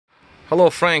Hello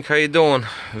Frank, how you doing?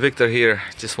 Victor here.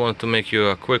 Just wanted to make you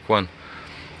a quick one.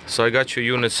 So I got your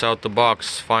units out the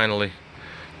box finally,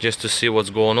 just to see what's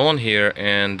going on here.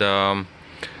 And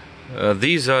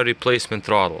these are replacement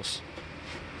throttles.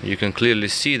 You can clearly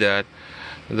see that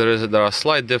there are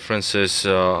slight differences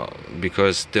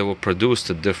because they were produced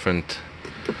at different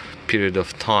period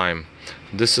of time.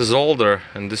 This is older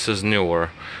and this is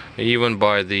newer. Even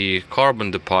by the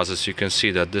carbon deposits you can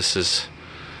see that this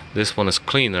one is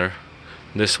cleaner.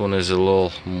 This one is a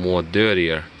little more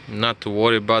dirtier. Not to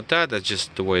worry about that, that's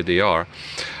just the way they are.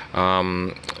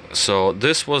 So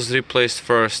this was replaced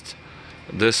first,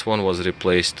 this one was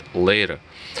replaced later.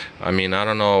 I mean, I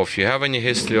don't know if you have any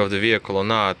history of the vehicle or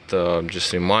not,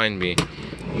 just remind me,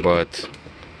 but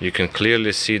you can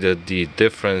clearly see that the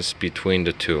difference between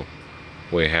the two.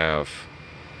 We have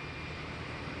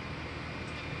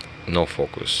no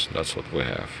focus, that's what we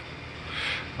have.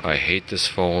 I hate this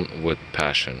phone with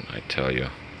passion, I tell you.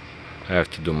 I have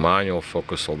to do manual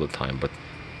focus all the time,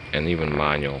 and even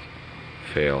manual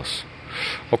fails.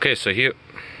 Okay, so here,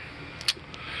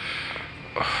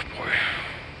 oh boy.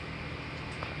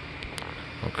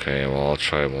 Okay, well, I'll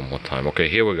try it one more time. Okay,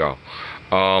 here we go.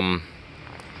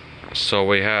 So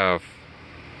we have,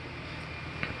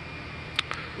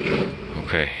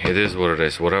 okay, it is what it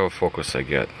is, whatever focus I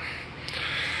get.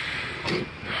 I'm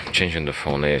changing the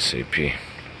phone ASAP.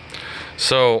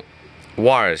 So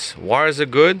wires are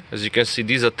good. As you can see,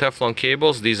 these are Teflon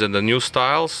cables. These are the new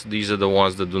styles. These are the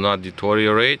ones that do not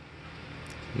deteriorate.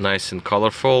 Nice and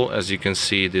colorful. As you can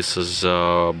see, this is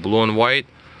blue and white.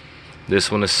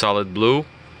 This one is solid blue,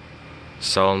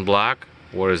 solid black,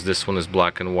 whereas this one is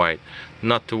black and white.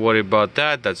 Not to worry about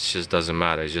that, that just doesn't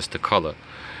matter. It's just the color.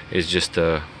 It's just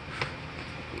the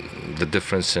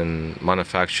difference in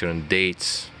manufacturing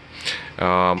dates.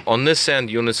 On this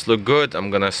end, units look good. I'm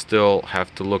gonna still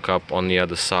have to look up on the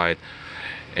other side.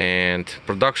 And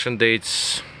production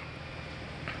dates,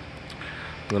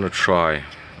 I'm gonna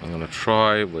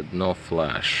try with no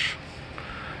flash.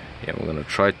 Yeah, I'm gonna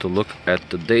try to look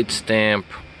at the date stamp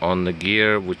on the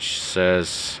gear, which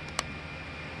says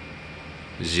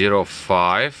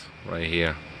 05 right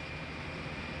here.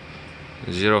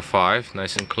 05,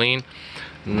 nice and clean.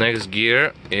 Next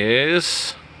gear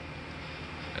is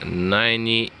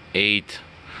 98.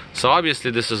 So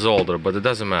obviously this is older, but it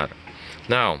doesn't matter.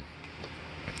 Now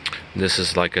this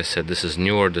is, like I said, this is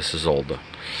newer, this is older.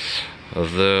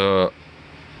 The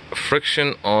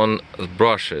friction on the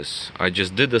brushes, I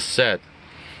just did a set.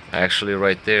 Actually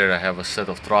right there I have a set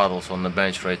of throttles on the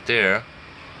bench right there,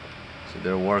 so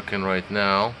they're working right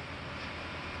now.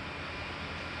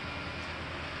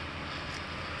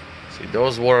 See,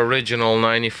 those were original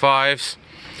 95s,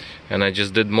 and I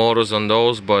just did motors on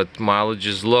those, but mileage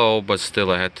is low, but still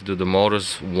I had to do the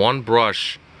motors. One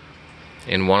brush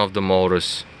in one of the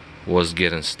motors was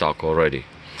getting stuck already.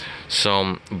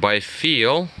 So by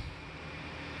feel,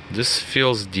 this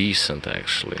feels decent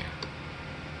actually.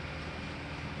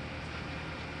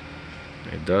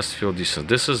 It does feel decent.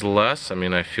 This is less, I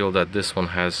mean, I feel that this one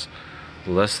has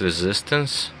less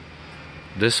resistance.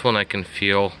 This one I can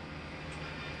feel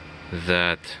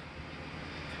that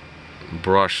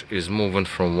brush is moving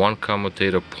from one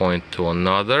commutator point to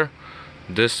another.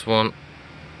 This one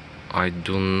I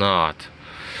do not.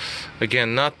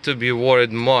 Again, not to be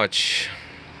worried much,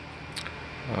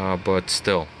 but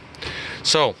still.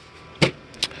 So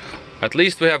at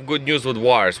least we have good news with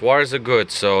wires. Wires are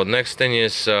good. So next thing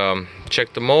is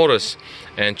check the motors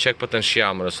and check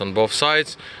potentiometers on both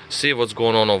sides. See what's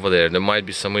going on over there. There might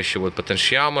be some issue with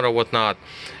potentiometer or whatnot,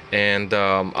 and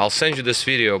I'll send you this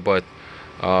video, but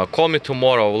call me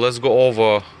tomorrow. Let's go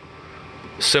over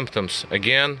symptoms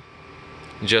again,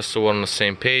 just so we're on the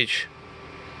same page.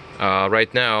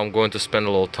 Right now I'm going to spend a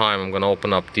little time. I'm going to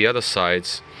open up the other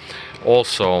sides.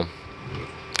 Also,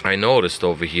 I noticed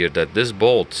over here that this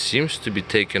bolt seems to be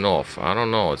taken off. I don't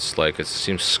know, it's like it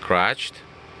seems scratched,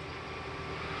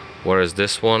 whereas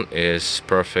this one is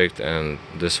perfect, and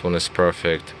this one is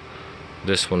perfect.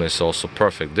 This one is also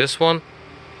perfect. This one,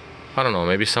 I don't know,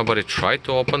 maybe somebody tried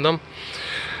to open them.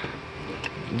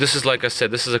 This is, like I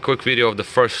said, this is a quick video of the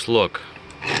first look.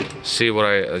 See what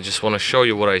I just want to show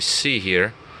you what I see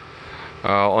here.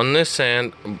 On this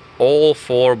end, all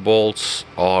four bolts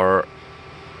are,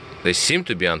 they seem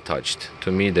to be untouched.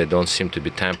 To me, they don't seem to be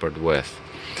tampered with.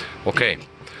 Okay,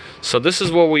 so this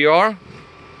is where we are,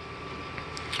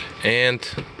 and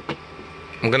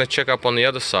I'm gonna check up on the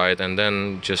other side, and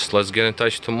then just let's get in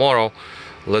touch tomorrow.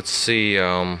 Let's see,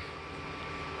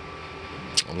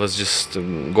 let's just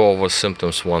go over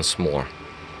symptoms once more,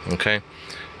 okay?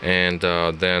 And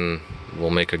then we'll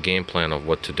make a game plan of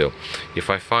what to do. If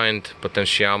I find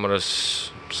potentiometers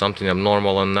something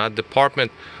abnormal in that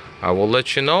department, I will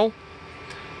let you know.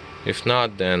 If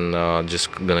not, then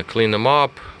just gonna clean them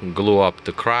up, glue up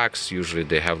the cracks. Usually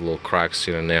they have little cracks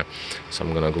here and there, so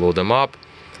I'm gonna glue them up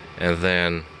and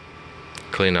then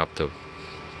clean up the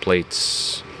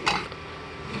plates.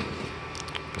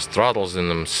 The throttles in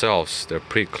themselves, they're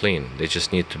pretty clean. They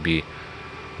just need to be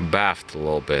baffed a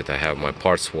little bit. I have my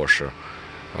parts washer.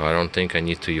 I don't think I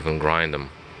need to even grind them.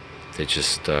 They're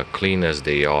just clean as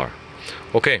they are.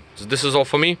 Okay, so this is all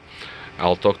for me.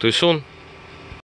 I'll talk to you soon.